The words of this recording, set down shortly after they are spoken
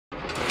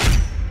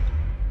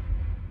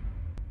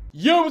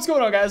Yo, what's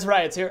going on, guys?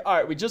 Riot's here.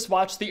 Alright, we just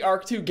watched the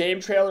Ark 2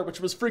 game trailer, which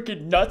was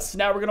freaking nuts.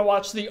 Now we're gonna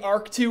watch the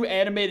Ark 2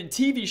 animated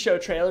TV show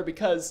trailer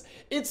because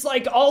it's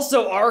like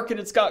also Ark and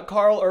it's got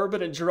Carl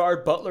Urban and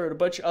Gerard Butler and a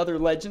bunch of other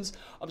legends.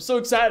 I'm so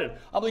excited.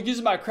 I'm like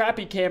using my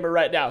crappy camera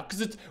right now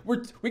because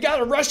we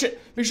gotta rush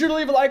it. Make sure to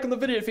leave a like on the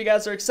video if you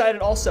guys are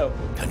excited also.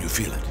 Can you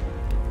feel it?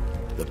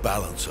 The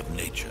balance of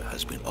nature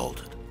has been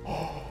altered.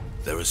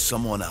 There is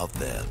someone out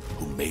there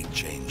who may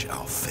change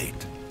our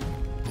fate,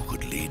 who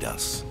could lead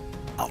us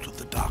out of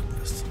the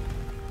darkness.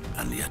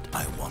 And yet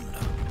I wonder,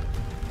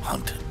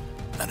 hunted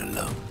and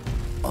alone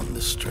on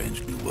this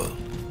strange new world,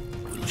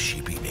 will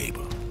she be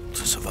able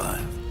to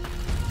survive?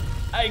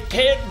 I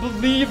can't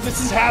believe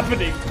this is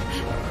happening.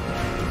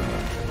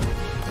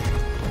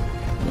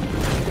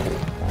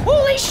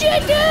 Holy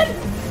shit, dude!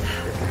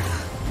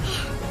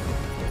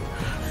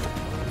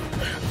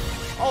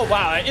 Oh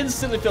wow, I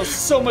instantly feel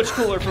so much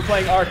cooler for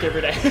playing Ark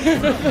every day.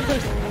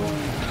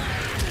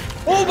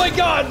 Oh my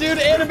god, dude,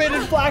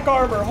 animated black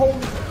armor. Holy.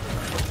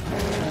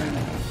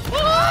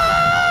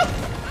 Ah!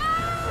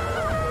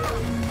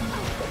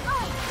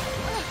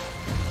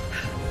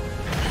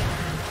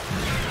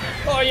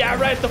 Oh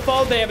yeah, right, the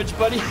fall damage,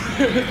 buddy.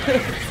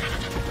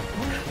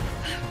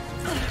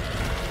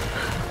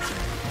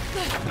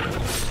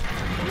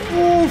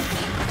 Oof.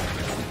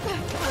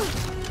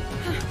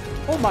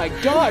 Oh my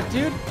god,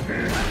 dude.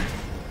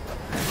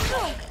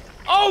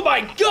 Oh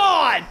my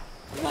god!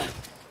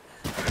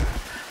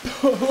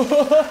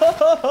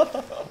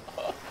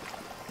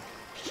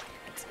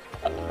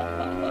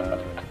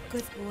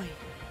 Good boy.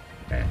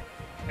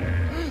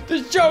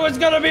 This show is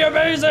gonna be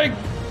amazing!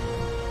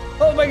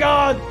 Oh my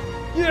god!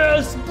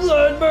 Yes!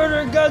 Blood,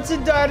 murder, guts,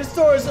 and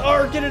dinosaurs!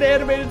 Ark in an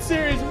animated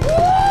series! Woo!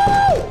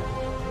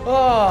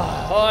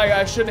 Oh,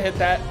 I shouldn't hit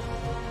that.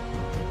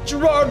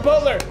 Gerard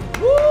Butler!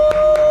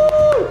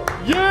 Woo!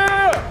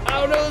 Yeah!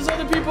 I don't know those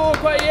other people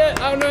quite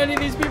yet. I don't know any of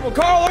these people.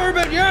 Carl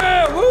Urban!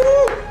 Yeah!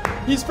 Woo!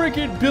 He's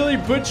freaking Billy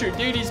Butcher,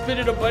 dude. He's been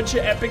in a bunch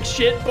of epic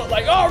shit, but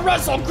like, oh,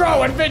 Russell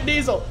Crowe and Vin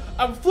Diesel.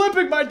 I'm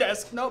flipping my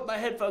desk. Nope, my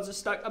headphones are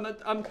stuck.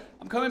 I'm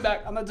coming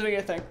back. I'm not doing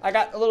anything. I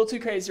got a little too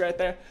crazy right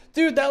there.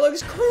 Dude, that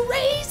looks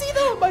crazy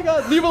though. Oh my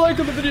god. Leave a like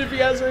on the video if you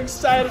guys are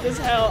excited as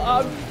hell.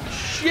 I'm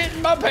shitting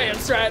my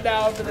pants right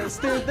now after this.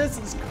 Dude, this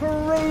is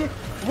crazy.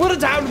 What a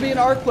time to be an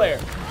Ark player.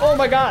 Oh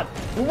my god.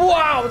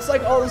 Wow, it's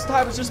like all this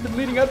time has just been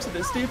leading up to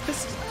this, dude.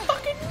 This is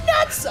fucking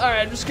nuts. All right,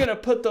 I'm just gonna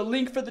put the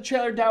link for the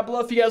trailer down below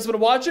if you guys want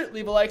to watch it.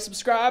 Leave a like,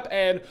 subscribe,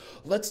 and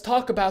let's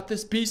talk about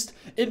this beast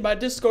in my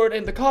Discord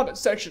in the comment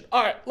section.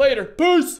 All right, later. Peace.